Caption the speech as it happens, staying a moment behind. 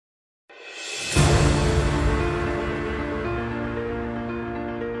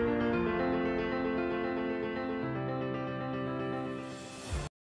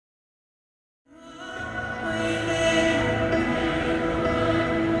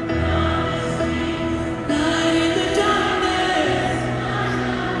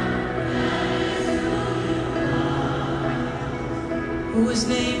His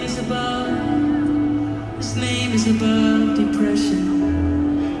name is above. His name is above depression.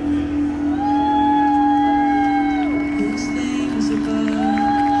 His name is above.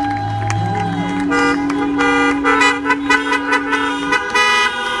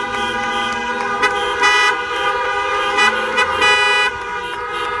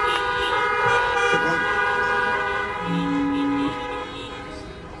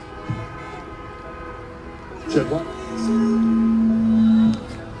 Check one.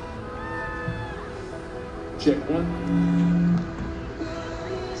 Check one.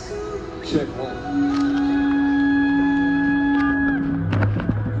 Check one.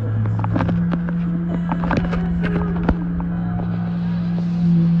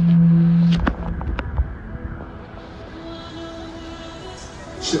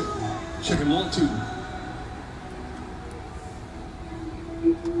 Check. Checking 1, 2.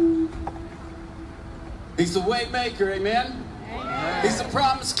 He's the way maker, amen? Amen. He's the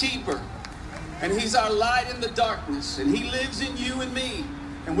promise keeper. And he's our light in the darkness. And he lives in you and me.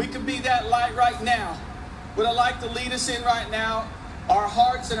 And we can be that light right now. Would I like to lead us in right now, our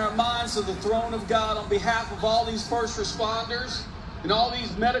hearts and our minds to the throne of God on behalf of all these first responders and all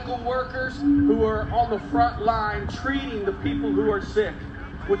these medical workers who are on the front line treating the people who are sick.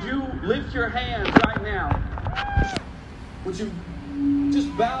 Would you lift your hands right now? Would you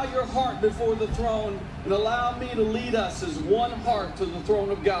just bow your heart before the throne and allow me to lead us as one heart to the throne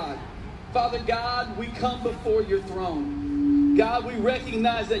of God. Father God, we come before your throne. God, we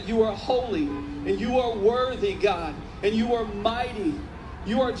recognize that you are holy and you are worthy, God, and you are mighty.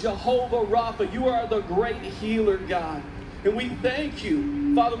 You are Jehovah Rapha. You are the great healer, God. And we thank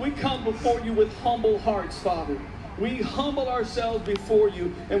you. Father, we come before you with humble hearts, Father. We humble ourselves before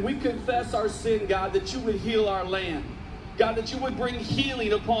you and we confess our sin, God, that you would heal our land. God, that you would bring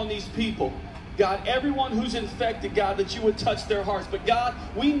healing upon these people. God, everyone who's infected, God, that you would touch their hearts. But God,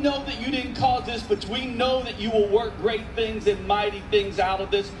 we know that you didn't cause this, but we know that you will work great things and mighty things out of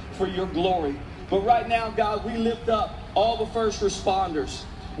this for your glory. But right now, God, we lift up all the first responders.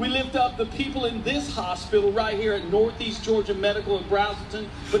 We lift up the people in this hospital right here at Northeast Georgia Medical in Brazelton,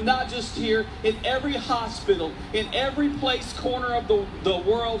 but not just here, in every hospital, in every place, corner of the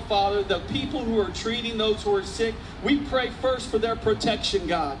world, Father, the people who are treating those who are sick, we pray first for their protection,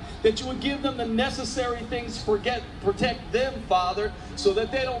 God, that you would give them the necessary things to protect them, Father, so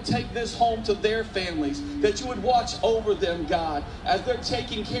that they don't take this home to their families, that you would watch over them, God, as they're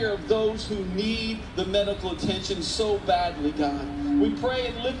taking care of those who need the medical attention so badly, God. We pray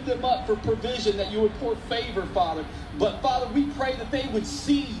and lift them up for provision, that you would pour favor, Father. But, Father, we pray that they would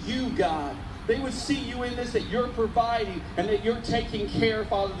see you, God. They would see you in this, that you're providing and that you're taking care,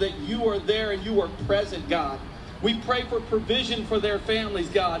 Father, that you are there and you are present, God. We pray for provision for their families,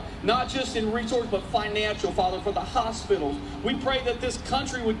 God, not just in resource, but financial, Father, for the hospitals. We pray that this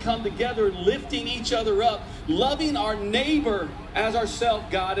country would come together, lifting each other up, loving our neighbor as ourselves,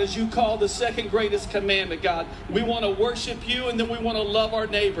 God, as you call the second greatest commandment, God. We want to worship you, and then we want to love our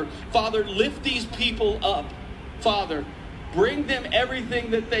neighbor. Father, lift these people up, Father. Bring them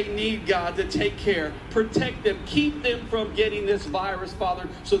everything that they need, God, to take care. Protect them. Keep them from getting this virus, Father,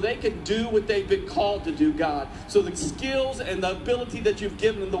 so they can do what they've been called to do, God. So the skills and the ability that you've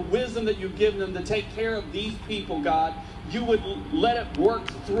given them, the wisdom that you've given them to take care of these people, God, you would let it work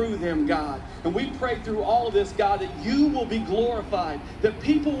through them, God. And we pray through all of this, God, that you will be glorified, that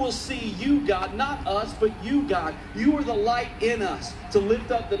people will see you, God, not us, but you, God. You are the light in us to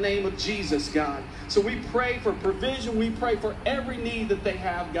lift up the name of Jesus, God. So we pray for provision. We pray for every need that they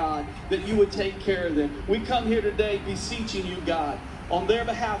have, God, that you would take care of them. We come here today beseeching you, God, on their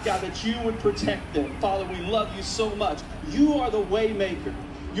behalf, God, that you would protect them. Father, we love you so much. You are the way maker.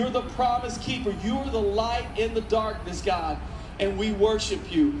 You're the promise keeper. You are the light in the darkness, God. And we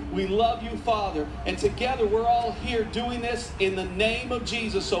worship you. We love you, Father. And together we're all here doing this in the name of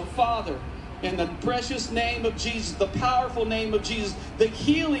Jesus. So, Father, in the precious name of Jesus, the powerful name of Jesus, the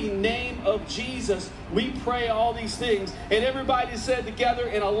healing name of Jesus, we pray all these things. And everybody said together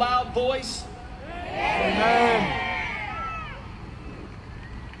in a loud voice, Amen.